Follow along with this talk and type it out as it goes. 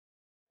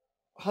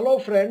Hello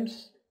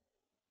friends,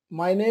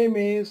 my name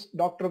is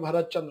Dr.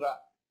 Bharat Chandra.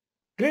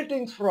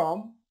 Greetings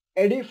from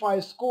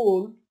Edify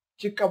School,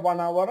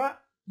 Chikkabanavara,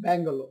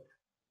 Bangalore.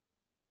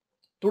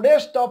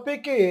 Today's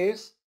topic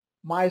is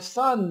My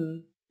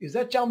Son is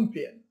a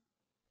Champion.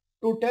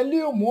 To tell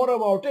you more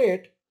about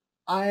it,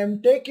 I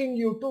am taking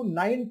you to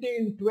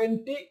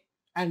 1920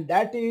 and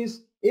that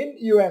is in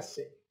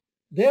USA.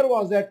 There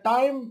was a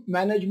time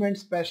management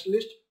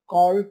specialist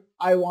called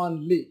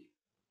Ivan Lee.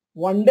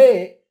 One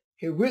day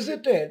he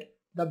visited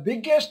the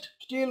biggest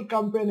steel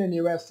company in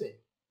USA.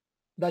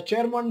 The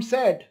chairman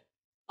said,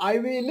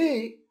 Ivy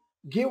Lee,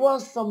 give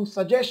us some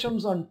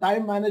suggestions on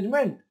time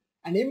management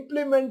and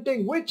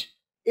implementing which,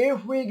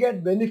 if we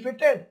get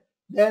benefited,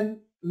 then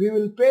we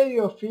will pay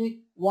your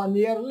fee 1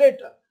 year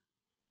later.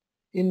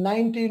 In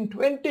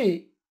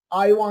 1920,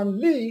 Ivan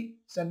Lee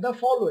said the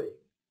following: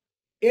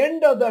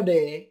 End of the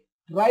day,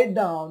 write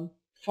down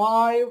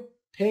 5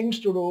 things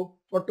to do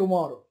for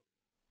tomorrow.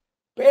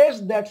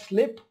 Paste that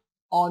slip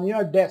on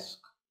your desk.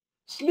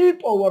 Sleep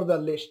over the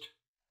list.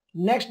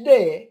 Next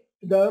day,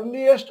 the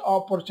earliest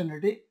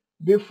opportunity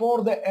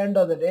before the end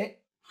of the day,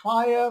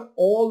 fire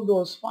all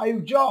those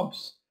 5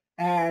 jobs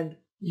and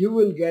you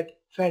will get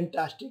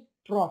fantastic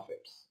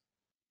profits.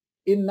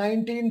 In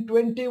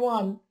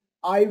 1921,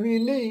 Ivy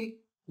Lee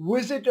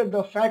visited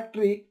the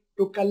factory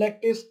to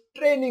collect his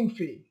training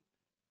fee.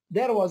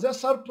 There was a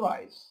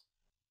surprise.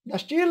 The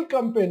steel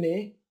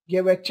company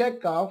gave a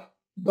check of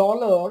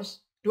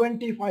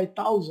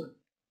 $25,000.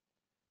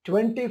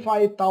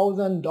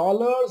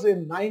 $25,000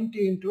 in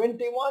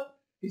 1921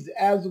 is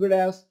as good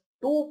as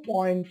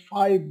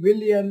 $2.5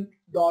 million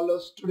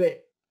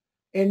today.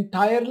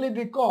 Entirely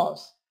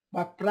because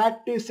by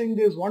practicing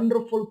this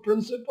wonderful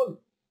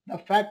principle, the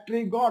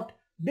factory got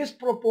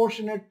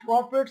disproportionate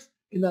profits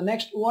in the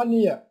next 1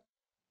 year.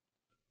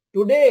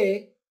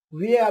 Today,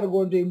 we are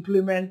going to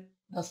implement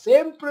the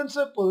same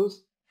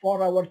principles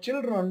for our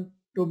children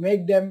to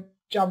make them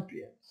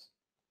champions.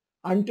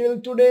 Until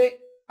today,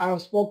 I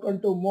have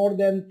spoken to more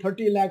than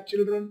 30 lakh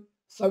children,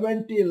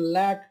 70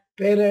 lakh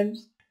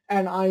parents,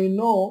 and I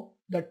know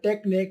the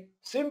technique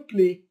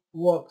simply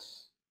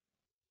works.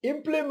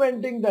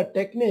 Implementing the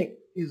technique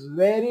is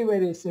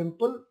very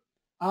simple.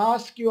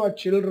 Ask your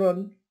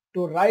children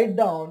to write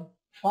down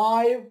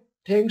 5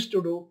 things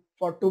to do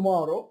for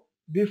tomorrow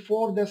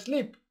before they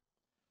sleep.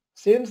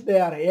 Since they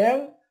are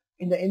young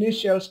in the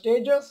initial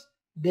stages,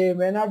 they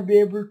may not be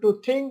able to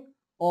think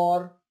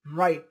or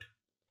write.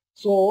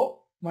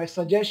 So my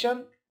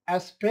suggestion,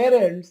 as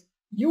parents,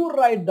 you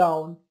write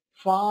down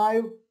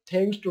 5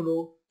 things to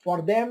do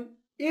for them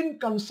in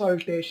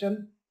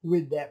consultation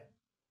with them.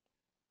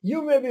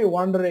 You may be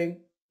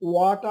wondering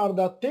what are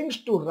the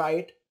things to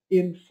write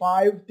in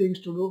 5 things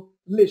to do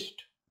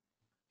list.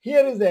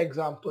 Here is the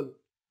example.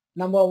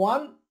 Number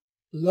 1,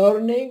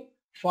 learning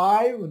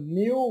 5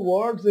 new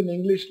words in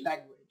English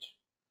language.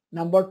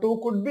 Number 2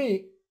 could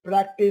be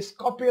practice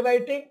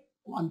copywriting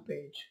 1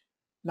 page.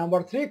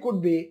 Number 3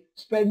 could be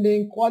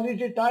spending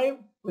quality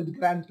time with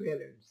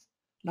grandparents.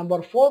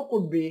 Number 4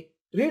 could be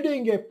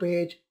reading a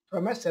page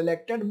from a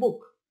selected book.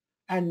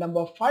 And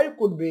number 5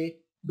 could be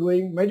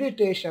doing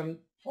meditation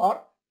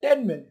for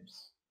 10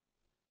 minutes.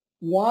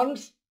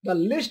 Once the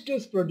list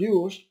is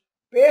produced,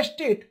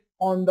 paste it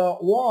on the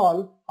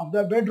wall of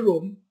the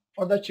bedroom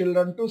for the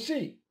children to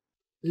see.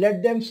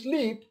 Let them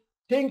sleep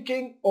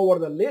thinking over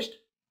the list.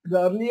 The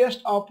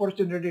earliest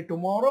opportunity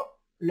tomorrow,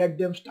 let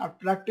them start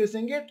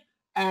practicing it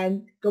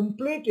and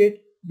complete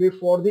it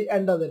before the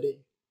end of the day.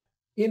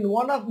 In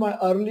one of my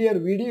earlier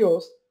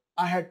videos,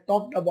 I had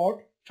talked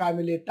about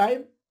family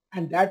time,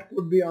 and that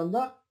could be on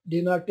the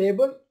dinner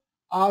table.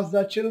 Ask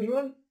the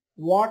children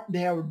what they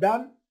have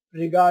done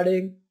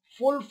regarding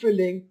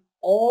fulfilling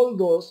all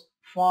those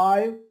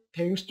 5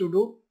 things to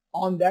do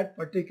on that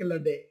particular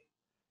day,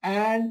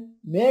 and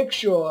make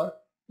sure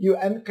you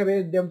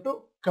encourage them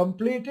to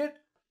complete it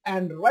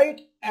and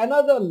write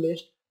another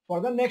list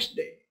for the next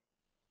day.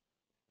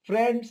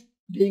 Friends,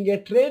 being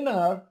a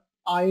trainer,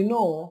 I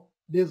know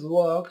this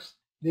works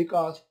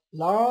because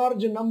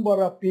large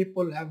number of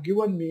people have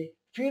given me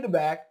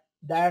feedback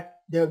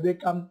that they have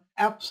become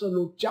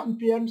absolute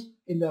champions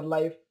in their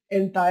life.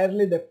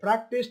 Entirely they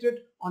practiced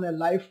it on a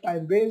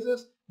lifetime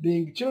basis,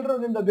 being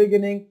children in the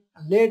beginning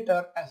and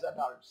later as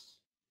adults.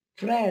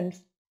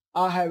 Friends,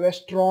 I have a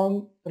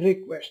strong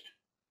request.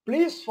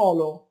 Please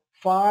follow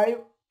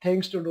 5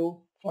 things to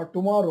do for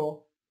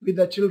tomorrow with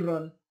the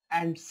children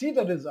and see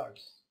the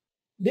results.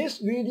 This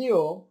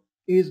video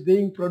is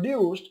being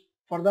produced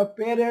for the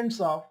parents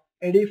of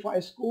Edify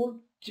School,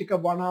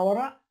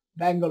 Chikkabanavara,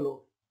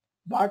 Bangalore.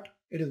 But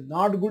it is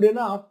not good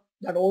enough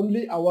that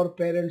only our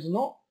parents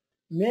know.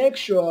 Make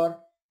sure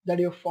that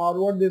you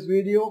forward this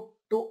video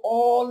to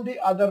all the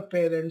other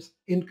parents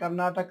in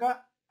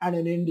Karnataka and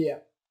in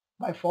India,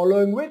 by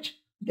following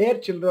which their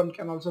children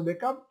can also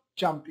become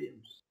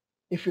champions.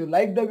 If you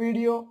like the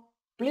video,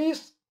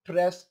 please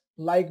press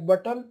like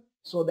button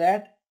so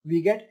that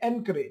we get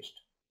encouraged.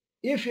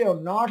 If you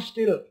have not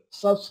still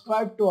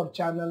subscribed to our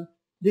channel,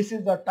 this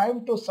is the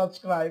time to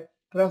subscribe.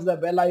 Press the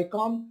bell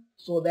icon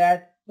so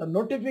that the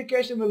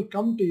notification will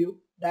come to you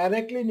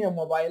directly in your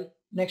mobile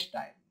next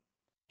time.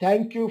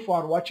 Thank you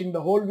for watching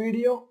the whole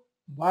video.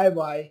 Bye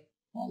bye.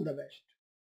 All the best.